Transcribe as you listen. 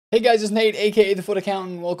Hey guys, it's Nate, aka The Foot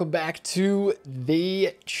Accountant. Welcome back to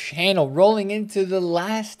the channel. Rolling into the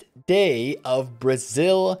last day of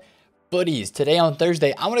Brazil footies. Today on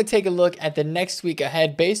Thursday, I want to take a look at the next week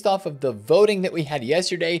ahead based off of the voting that we had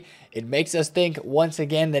yesterday. It makes us think once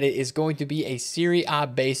again that it is going to be a Serie A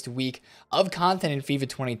based week of content in FIFA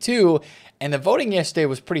 22. And the voting yesterday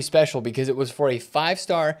was pretty special because it was for a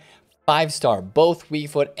 5-star, both weak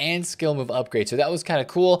foot and skill move upgrade. So that was kind of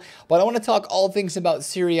cool. But I want to talk all things about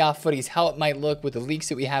Serie A footies, how it might look with the leaks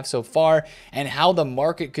that we have so far, and how the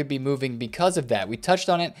market could be moving because of that. We touched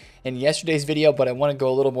on it in yesterday's video, but I want to go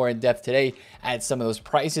a little more in depth today at some of those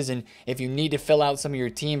prices. And if you need to fill out some of your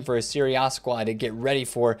team for a Serie A squad to get ready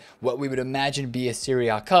for what we would imagine be a Serie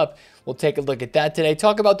A Cup, we'll take a look at that today.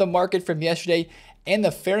 Talk about the market from yesterday and the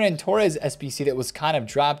Ferran Torres SBC that was kind of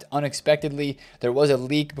dropped unexpectedly. There was a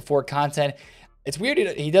leak before content. It's weird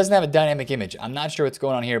he doesn't have a dynamic image. I'm not sure what's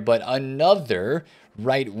going on here, but another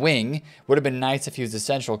right wing would have been nice if he was a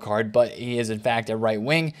central card, but he is in fact a right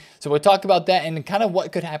wing. So we'll talk about that and kind of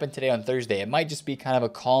what could happen today on Thursday. It might just be kind of a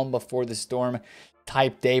calm before the storm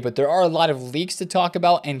type day, but there are a lot of leaks to talk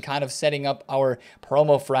about and kind of setting up our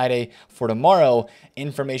promo Friday for tomorrow,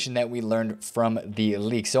 information that we learned from the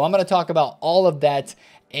leaks. So I'm going to talk about all of that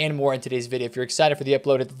and more in today's video. If you're excited for the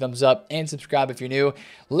upload, hit the thumbs up and subscribe if you're new.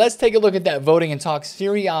 Let's take a look at that voting and talk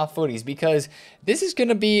Serie A footies, because this is going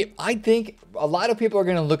to be, I think a lot of people are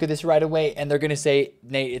going to look at this right away and they're going to say,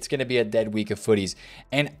 Nate, it's going to be a dead week of footies.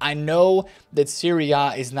 And I know that Serie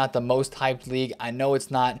A is not the most hyped league. I know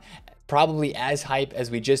it's not probably as hype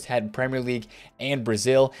as we just had Premier League and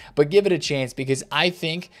Brazil, but give it a chance because I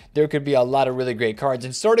think there could be a lot of really great cards.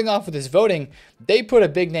 And starting off with this voting, they put a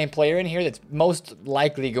big name player in here that's most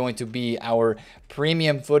likely going to be our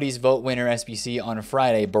premium footies vote winner SBC on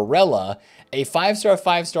Friday, Barella. A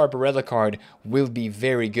 5-star Barella card will be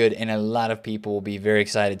very good, and a lot of people will be very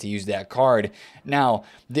excited to use that card. Now,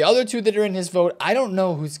 the other two that are in his vote, I don't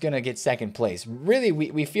know who's going to get second place. Really,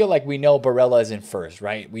 we feel like we know Barella is in first,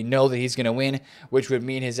 right? We know that he's going to win, which would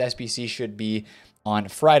mean his SBC should be on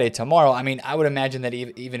Friday tomorrow. I mean, I would imagine that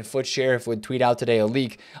even Foot Sheriff would tweet out today a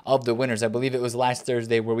leak of the winners. I believe it was last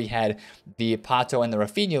Thursday where we had the Pato and the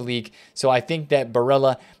Rafinha leak. So I think that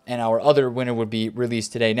Barella and our other winner would be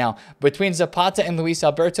released today. Now, between Zapata and Luis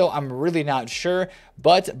Alberto, I'm really not sure,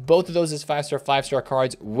 but both of those as 5-star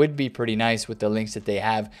cards would be pretty nice with the links that they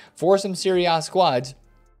have for some Serie A squads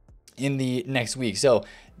in the next week. So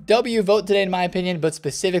W vote today in my opinion, but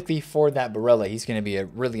specifically for that Barella. He's going to be a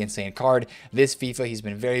really insane card. This FIFA, he's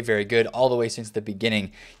been very, very good all the way since the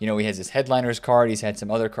beginning. You know, he has his headliners card. He's had some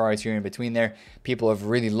other cards here in between there. People have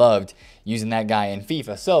really loved using that guy in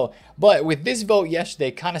FIFA. So, but with this vote yesterday,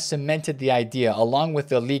 kind of cemented the idea along with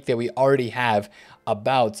the leak that we already have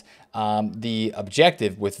about the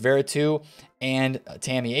objective with Veretout and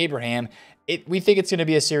Tammy Abraham. We think it's going to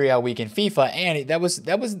be a Serie A week in FIFA, and that was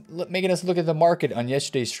making us look at the market on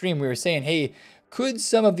yesterday's stream. We were saying, hey, could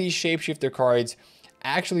some of these shapeshifter cards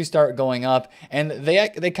actually start going up? And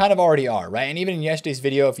they kind of already are, right? And even in yesterday's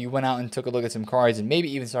video, if you went out and took a look at some cards and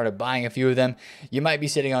maybe even started buying a few of them, you might be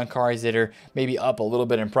sitting on cards that are maybe up a little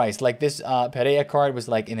bit in price. Like this Pereira card was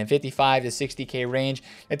like in the 55 to 60K range.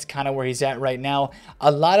 That's kind of where he's at right now.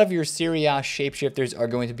 A lot of your Serie A shapeshifters are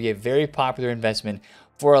going to be a very popular investment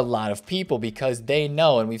for a lot of people because they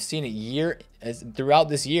know, and we've seen it throughout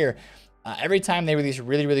this year, every time they release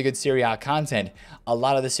really, really good Serie A content, a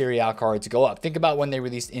lot of the Serie A cards go up. Think about when they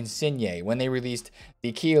released Insigne, when they released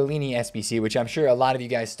the Chiellini SBC, which I'm sure a lot of you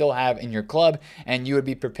guys still have in your club, and you would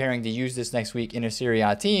be preparing to use this next week in a Serie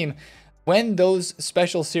A team. When those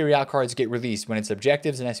special Serie A cards get released, when it's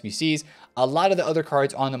objectives and SBCs, a lot of the other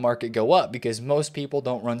cards on the market go up because most people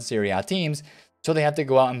don't run Serie A teams, so they have to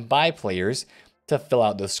go out and buy players to fill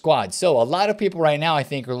out those squads. So a lot of people right now, I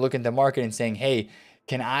think, are looking at the market and saying, hey,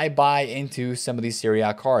 can I buy into some of these Serie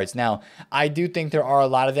A cards? Now, I do think there are a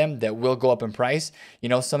lot of them that will go up in price. You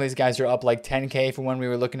know, some of these guys are up like 10K from when we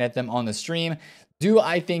were looking at them on the stream. Do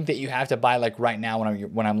I think that you have to buy like right now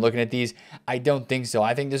when I'm looking at these? I don't think so.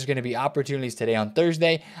 I think there's going to be opportunities today on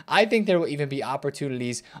Thursday. I think there will even be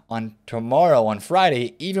opportunities on tomorrow, on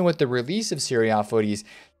Friday, even with the release of Serie A footies,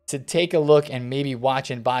 to take a look and maybe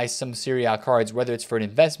watch and buy some Serie A cards, whether it's for an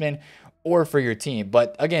investment or for your team.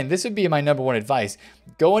 But again, this would be my number one advice.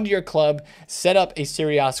 Go into your club, set up a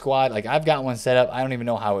Serie A squad. Like I've got one set up. I don't even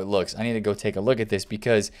know how it looks. I need to go take a look at this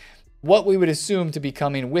because what we would assume to be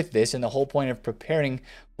coming with this, and the whole point of preparing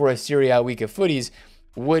for a Serie A week of footies,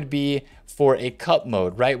 would be for a cup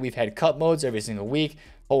mode, right? We've had cup modes every single week.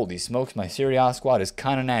 Holy smokes, my Serie A squad is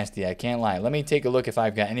kind of nasty. I can't lie. Let me take a look if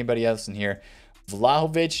I've got anybody else in here.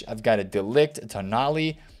 Vlahovic, I've got a Delict,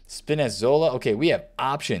 Tonali, Spinazzola. Okay, we have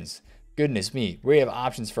options. Goodness me. We have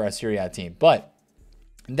options for our Serie A team. But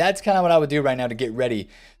that's kind of what I would do right now to get ready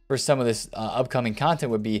for some of this upcoming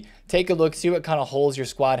content would be take a look, see what kind of holes your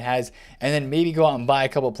squad has, and then maybe go out and buy a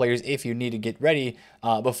couple players if you need to get ready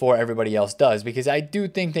before everybody else does. Because I do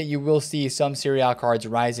think that you will see some Serie A cards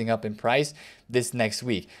rising up in price this next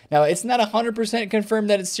week. Now, it's not 100% confirmed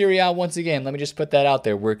that it's Serie A once again. Let me just put that out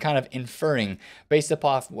there. We're kind of inferring based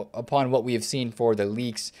upon what we have seen for the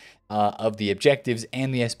leaks of the objectives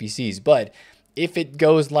and the SBCs. But if it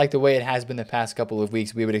goes like the way it has been the past couple of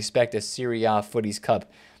weeks, we would expect a Serie A Footies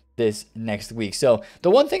Cup this next week. So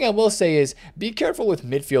the one thing I will say is be careful with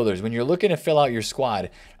midfielders when you're looking to fill out your squad.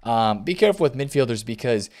 Be careful with midfielders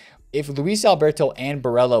because if Luis Alberto and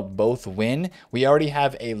Barella both win, we already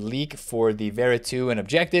have a leak for the Veretout and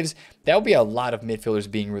objectives. That will be a lot of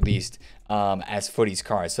midfielders being released as Footies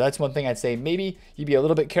cards. So that's one thing I'd say maybe you be a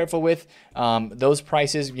little bit careful with those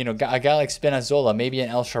prices. You know, a guy like Spinazzola, maybe an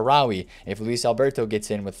El Shaarawy, if Luis Alberto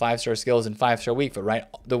gets in with 5-star skills and 5-star weak foot, right?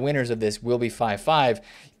 The winners of this will be 5-5.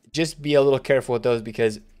 Just be a little careful with those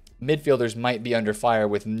because midfielders might be under fire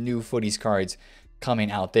with new Footies cards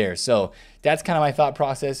coming out there. So that's kind of my thought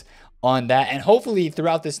process on that. And hopefully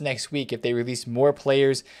throughout this next week, if they release more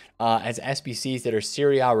players as SBCs that are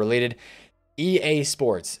Serie A related, EA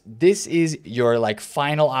Sports, this is your like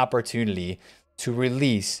final opportunity to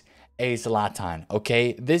release a Zlatan,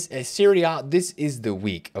 okay? This Serie A, this is the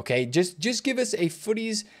week, okay? Just give us a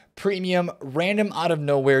Footies premium random out of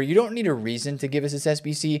nowhere. You don't need a reason to give us this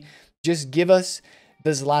SBC. Just give us the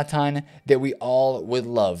Zlatan that we all would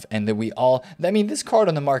love and that we all, I mean, this card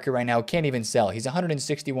on the market right now can't even sell. He's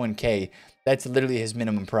 161K. That's literally his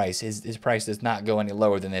minimum price. His price does not go any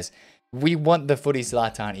lower than this. We want the Footy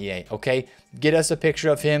Zlatan, EA, okay? Get us a picture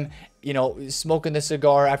of him, you know, smoking the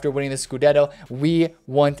cigar after winning the Scudetto. We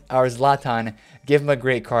want our Zlatan. Give him a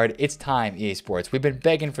great card. It's time, EA Sports. We've been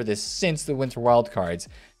begging for this since the Winter Wildcards.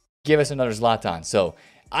 Give us another Zlatan. So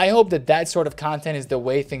I hope that that sort of content is the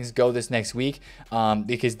way things go this next week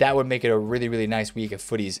because that would make it a really, really nice week of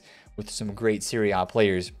Footies with some great Serie A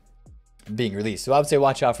players being released. So I would say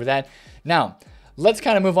watch out for that. Now, let's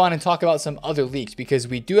kind of move on and talk about some other leaks because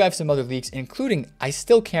we do have some other leaks, including I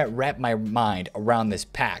still can't wrap my mind around this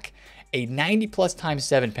pack. A 90 plus times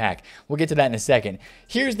 7 pack. We'll get to that in a second.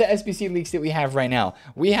 Here's the SBC leaks that we have right now.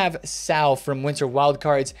 We have Sal from Winter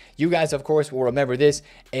Wildcards. You guys, of course, will remember this.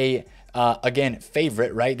 Again,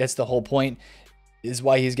 favorite, right? That's the whole point. This is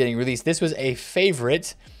why he's getting released. This was a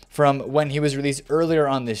favorite from when he was released earlier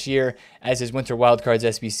on this year as his Winter Wildcards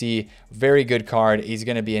SBC. Very good card. He's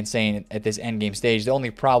going to be insane at this endgame stage. The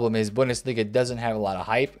only problem is Bundesliga doesn't have a lot of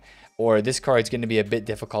hype, or this card's going to be a bit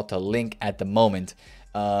difficult to link at the moment.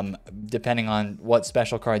 Depending on what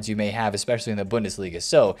special cards you may have, especially in the Bundesliga.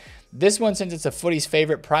 So this one, since it's a Footies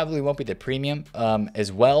favorite, probably won't be the premium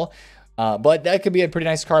as well. But that could be a pretty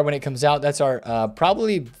nice card when it comes out. That's our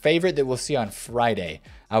probably favorite that we'll see on Friday,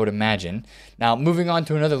 I would imagine. Now, moving on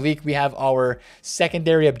to another leak, we have our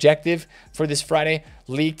secondary objective for this Friday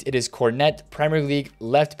leaked. It is Cornet, Premier League,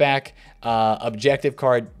 left back, objective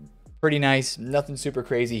card. Pretty nice, nothing super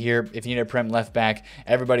crazy here. If you need a Prem left back,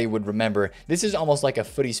 everybody would remember. This is almost like a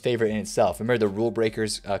Footies favorite in itself. Remember the Rule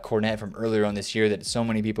Breakers Cornet from earlier on this year that so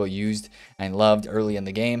many people used and loved early in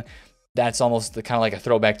the game? That's almost kind of like a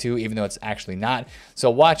throwback too, even though it's actually not. So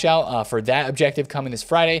watch out for that objective coming this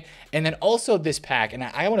Friday. And then also this pack, and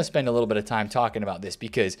I want to spend a little bit of time talking about this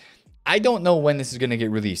because I don't know when this is going to get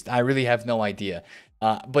released. I really have no idea.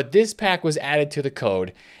 But this pack was added to the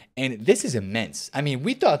code. And this is immense. I mean,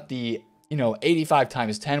 we thought the, 85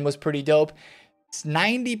 times 10 was pretty dope. It's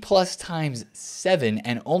 90 plus times 7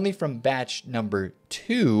 and only from batch number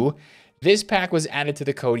 2. This pack was added to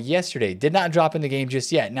the code yesterday. Did not drop in the game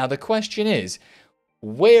just yet. Now, the question is,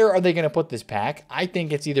 where are they going to put this pack? I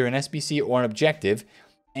think it's either an SBC or an objective.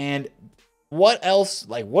 And what else,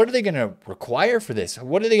 what are they going to require for this?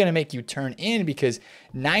 What are they going to make you turn in? Because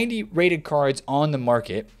 90 rated cards on the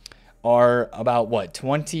market are about what,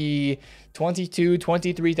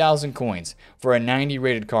 23,000 coins for a 90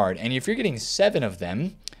 rated card. And if you're getting 7 of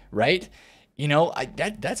them, right,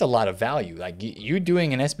 that's a lot of value. Like you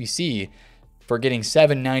doing an SBC for getting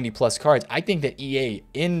 790 plus cards. I think that EA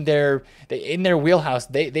in their wheelhouse,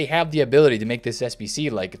 they have the ability to make this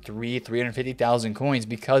SBC like 350,000 coins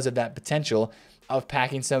because of that potential of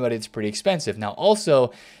packing somebody that's pretty expensive. Now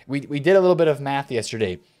also, we did a little bit of math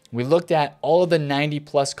yesterday. We looked at all of the 90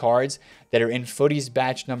 plus cards that are in Footies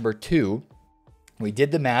batch number 2. We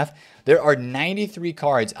did the math. There are 93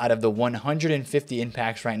 cards out of the 150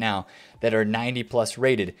 impacts right now that are 90 plus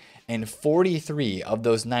rated, and 43 of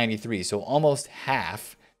those 93, so almost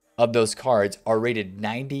half of those cards are rated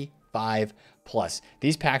 95 plus.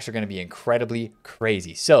 These packs are going to be incredibly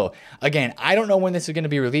crazy. So again, I don't know when this is going to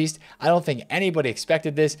be released. I don't think anybody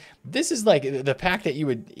expected this. This is like the pack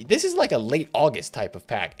that this is like a late August type of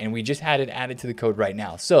pack, and we just had it added to the code right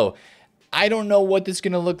now. So I don't know what this is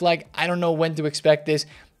going to look like. I don't know when to expect this.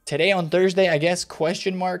 Today on Thursday, I guess,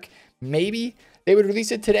 question mark. Maybe they would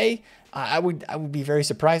release it today. I would be very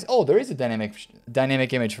surprised. Oh, there is a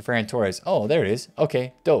dynamic image for Ferran Torres. Oh, there it is.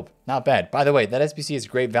 Okay, dope. Not bad. By the way, that SBC is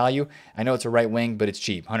great value. I know it's a right wing, but it's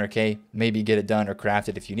cheap. 100K. Maybe get it done or craft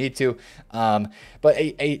it if you need to. But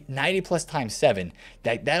a 90 plus times 7,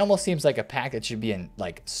 that almost seems like a pack that should be in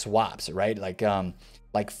like swaps, right? Like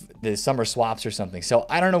the summer swaps or something. So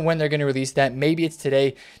I don't know when they're going to release that. Maybe it's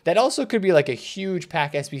today. That also could be like a huge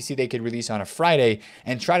pack SBC they could release on a Friday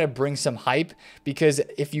and try to bring some hype, because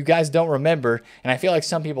if you guys don't remember, and I feel like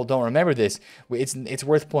some people don't remember this, it's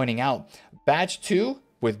worth pointing out, batch 2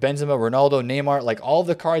 with Benzema, Ronaldo, Neymar, like all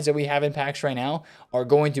the cards that we have in packs right now are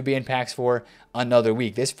going to be in packs for another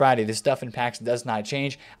week. This Friday, this stuff in packs does not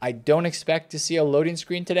change. I don't expect to see a loading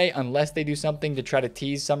screen today unless they do something to try to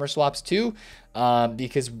tease summer swaps too,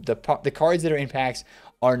 because the cards that are in packs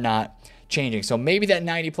are not changing. So maybe that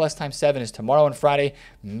 90 plus times 7 is tomorrow and Friday.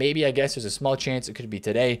 Maybe, I guess there's a small chance it could be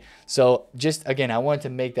today. So just again, I wanted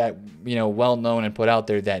to make that, well known and put out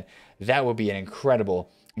there that that would be an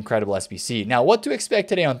incredible SBC. Now, what to expect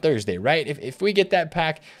today on Thursday, right? If we get that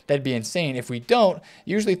pack, that'd be insane. If we don't,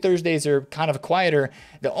 usually Thursdays are kind of quieter.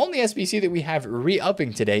 The only SBC that we have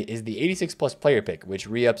re-upping today is the 86 plus player pick, which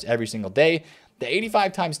re-ups every single day. The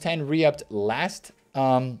 85 times 10 re-upped last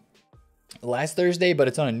Thursday, but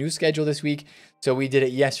it's on a new schedule this week, so we did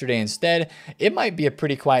it yesterday instead. It might be a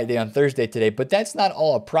pretty quiet day on Thursday today, but that's not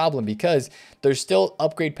all a problem, because there's still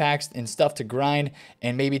upgrade packs and stuff to grind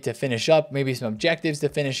and maybe to finish up, maybe some objectives to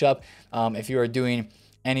finish up. If you are doing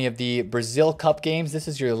any of the Brazil Cup games, this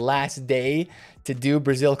is your last day to do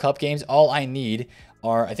Brazil Cup games. All I need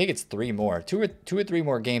are, I think it's 3 more, two or three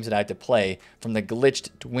more games that I have to play from the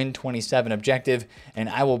glitched win 27 objective, and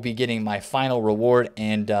I will be getting my final reward.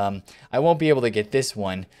 And I won't be able to get this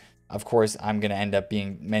one. Of course, I'm going to end up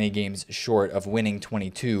being many games short of winning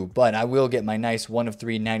 22, but I will get my nice 1 of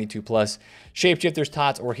 3 92 plus Shapeshifters,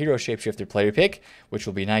 Tots, or Hero Shapeshifter player pick, which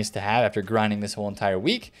will be nice to have after grinding this whole entire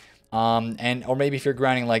week. Or maybe if you're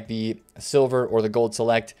grinding like the silver or the gold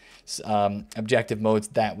select objective modes,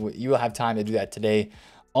 that you will have time to do that today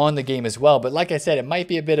on the game as well. But like I said, it might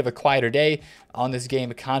be a bit of a quieter day on this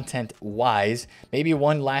game content wise. Maybe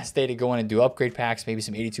one last day to go in and do upgrade packs, maybe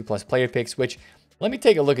some 82 plus player picks, which, let me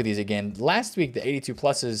take a look at these again. Last week, the 82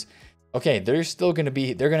 pluses, okay, they're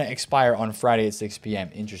going to expire on Friday at 6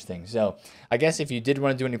 p.m. Interesting. So I guess if you did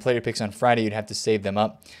want to do any player picks on Friday, you'd have to save them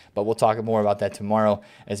up. But we'll talk more about that tomorrow,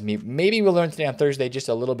 as maybe we'll learn today on Thursday just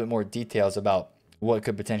a little bit more details about what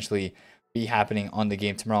could potentially be happening on the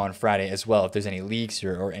game tomorrow and Friday as well, if there's any leaks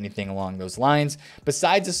or anything along those lines.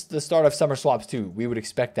 Besides the start of summer swaps too, we would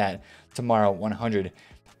expect that tomorrow 100%.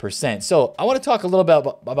 So I want to talk a little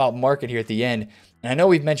bit about market here at the end. And I know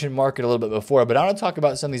we've mentioned market a little bit before, but I want to talk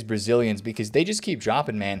about some of these Brazilians, because they just keep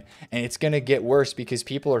dropping, man. And it's going to get worse because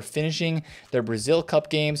people are finishing their Brazil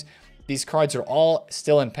Cup games. These cards are all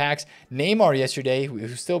still in packs. Neymar yesterday,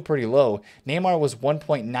 who's still pretty low. Neymar was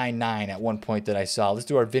 1.99 at one point that I saw. Let's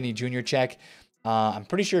do our Vinny Jr. check. I'm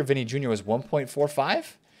pretty sure Vinny Jr. was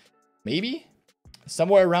 1.45, maybe?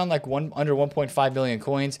 Somewhere around like under 1.5 million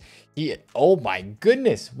coins. Oh my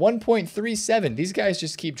goodness, 1.37. These guys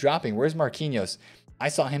just keep dropping. Where's Marquinhos? I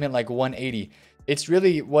saw him at like 180. It's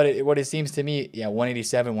really what it seems to me. Yeah,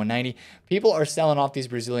 187, 190. People are selling off these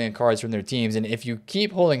Brazilian cards from their teams, and if you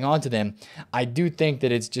keep holding on to them, I do think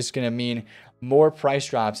that it's just going to mean more price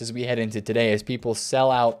drops as we head into today, as people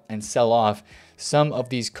sell out and sell off some of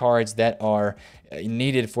these cards that are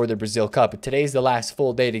needed for the Brazil Cup. But today's the last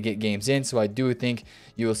full day to get games in, so I do think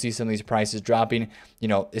you will see some of these prices dropping,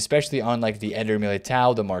 especially on like the Eder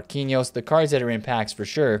Militao, the Marquinhos, the cards that are in packs for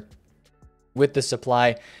sure, with the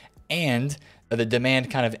supply and the demand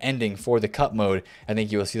kind of ending for the cup mode. I think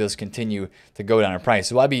you will see those continue to go down in price.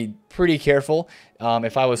 So I'd be pretty careful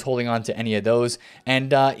if I was holding on to any of those.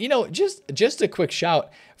 And, just a quick shout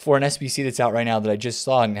for an SBC that's out right now that I just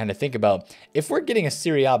saw and had to think about. If we're getting a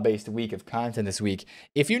Serie A based week of content this week,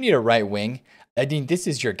 if you need a right wing, I mean, this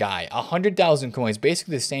is your guy. 100,000 coins,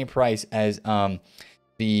 basically the same price as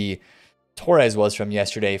the Torres was from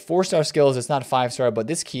yesterday. 4-star skills, it's not 5-star, but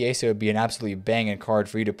this Chiesa would be an absolutely banging card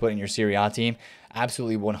for you to put in your Serie A team.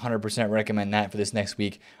 Absolutely 100% recommend that for this next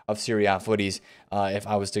week of Serie A footies, if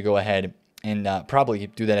I was to go ahead and probably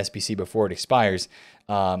do that SBC before it expires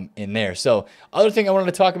in there. So other thing I wanted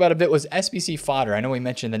to talk about a bit was SBC fodder. I know we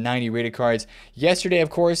mentioned the 90 rated cards yesterday. Of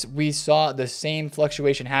course, we saw the same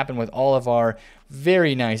fluctuation happen with all of our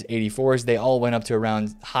very nice 84s. They all went up to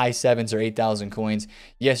around high 7s or 8,000 coins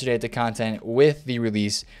yesterday at the content with the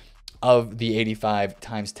release of the 85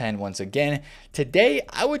 times 10 once again. Today,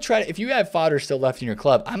 I would try to, if you have fodder still left in your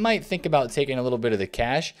club, I might think about taking a little bit of the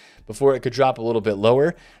cash before it could drop a little bit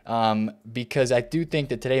lower, because I do think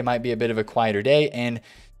that today might be a bit of a quieter day. And,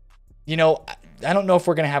 you know, I don't know if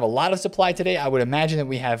we're going to have a lot of supply today. I would imagine that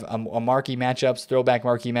we have a marquee matchups, throwback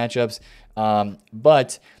marquee matchups.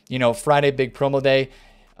 But, you know, Friday, big promo day.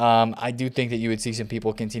 I do think that you would see some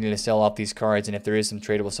people continue to sell off these cards. And if there is some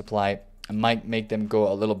tradable supply, I might make them go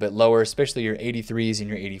a little bit lower, especially your 83s and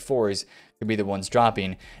your 84s could be the ones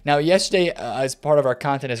dropping. Now, yesterday, as part of our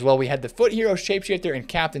content as well, we had the Foot Hero Shapeshifter and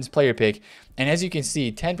Captain's Player Pick. And as you can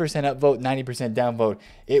see, 10% upvote, 90% downvote.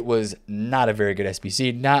 It was not a very good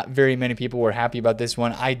SBC. Not very many people were happy about this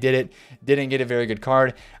one. I did it. Didn't get a very good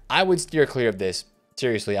card. I would steer clear of this.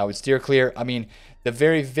 Seriously, I would steer clear. I mean, the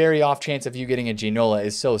very, very off chance of you getting a Ginola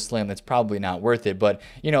is so slim that's probably not worth it. But,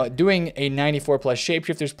 you know, doing a 94 plus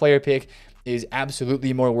Shapeshifters player pick is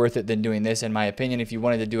absolutely more worth it than doing this, in my opinion. If you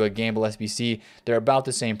wanted to do a gamble SBC, they're about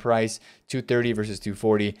the same price, 230 versus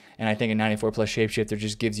 240. And I think a 94 plus Shapeshifter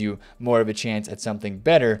just gives you more of a chance at something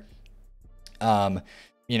better,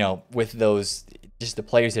 you know, with those, just the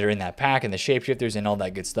players that are in that pack and the Shapeshifters and all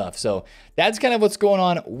that good stuff. So that's kind of what's going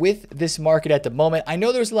on with this market at the moment. I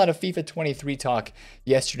know there was a lot of FIFA 23 talk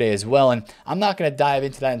yesterday as well, and I'm not going to dive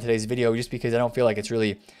into that in today's video just because I don't feel like it's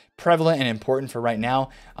really prevalent and important for right now.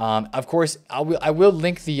 Of course, I will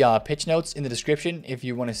link the pitch notes in the description if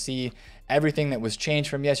you want to see everything that was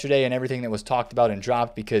changed from yesterday and everything that was talked about and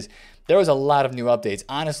dropped, because there was a lot of new updates.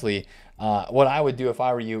 Honestly, what I would do if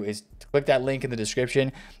I were you is click that link in the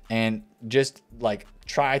description and just like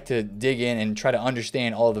try to dig in and try to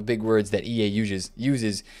understand all of the big words that EA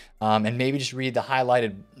uses, and maybe just read the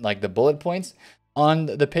highlighted, like the bullet points on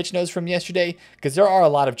the pitch notes from yesterday, because there are a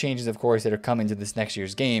lot of changes, of course, that are coming to this next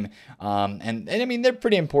year's game. And I mean, they're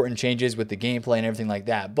pretty important changes with the gameplay and everything like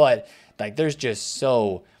that, but like there's just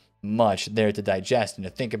so much there to digest and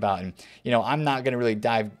to think about. And, you know, I'm not going to really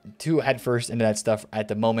dive too headfirst into that stuff at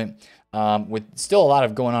the moment, with still a lot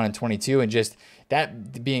of going on in 22, and just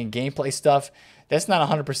that being gameplay stuff, that's not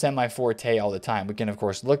 100% my forte all the time. We can, of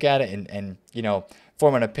course, look at it and you know,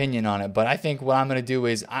 form an opinion on it. But I think what I'm going to do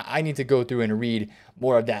is I need to go through and read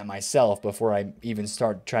more of that myself before I even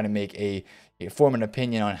start trying to make form an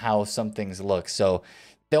opinion on how some things look. So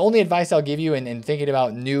the only advice I'll give you in thinking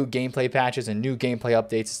about new gameplay patches and new gameplay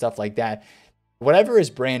updates and stuff like that, whatever is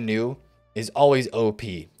brand new is always OP.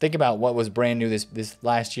 Think about what was brand new this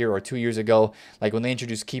last year or 2 years ago, like when they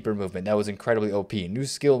introduced keeper movement. That was incredibly OP. New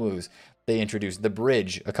skill moves they introduced. The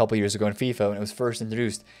bridge a couple years ago in FIFA when it was first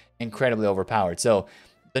introduced, incredibly overpowered. So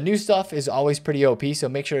the new stuff is always pretty OP, so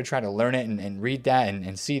make sure to try to learn it and read that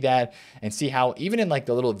and see that, and see how, even in like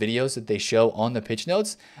the little videos that they show on the pitch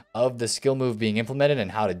notes of the skill move being implemented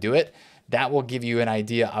and how to do it, that will give you an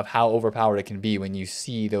idea of how overpowered it can be when you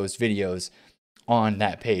see those videos on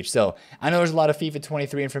that page. So I know there's a lot of FIFA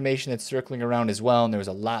 23 information that's circling around as well, and there was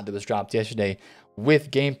a lot that was dropped yesterday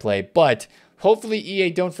with gameplay, but hopefully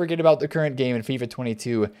EA don't forget about the current game in FIFA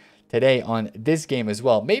 22 today on this game as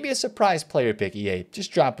well. Maybe a surprise player pick, EA.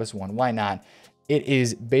 Just drop us one. Why not? It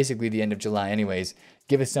is basically the end of July anyways.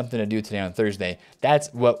 Give us something to do today on Thursday.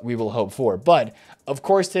 That's what we will hope for. But, of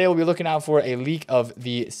course, today we'll be looking out for a leak of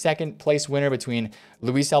the second place winner between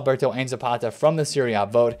Luis Alberto and Zapata from the Serie A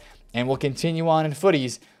vote. And we'll continue on in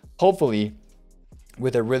footies, hopefully,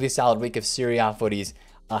 with a really solid week of Serie A footies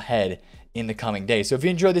ahead in the coming days. So if you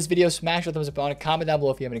enjoyed this video, smash the thumbs up on it, comment down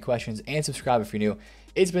below if you have any questions, and subscribe if you're new.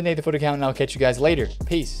 It's been TheFutAccountant, and I'll catch you guys later.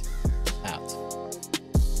 Peace out.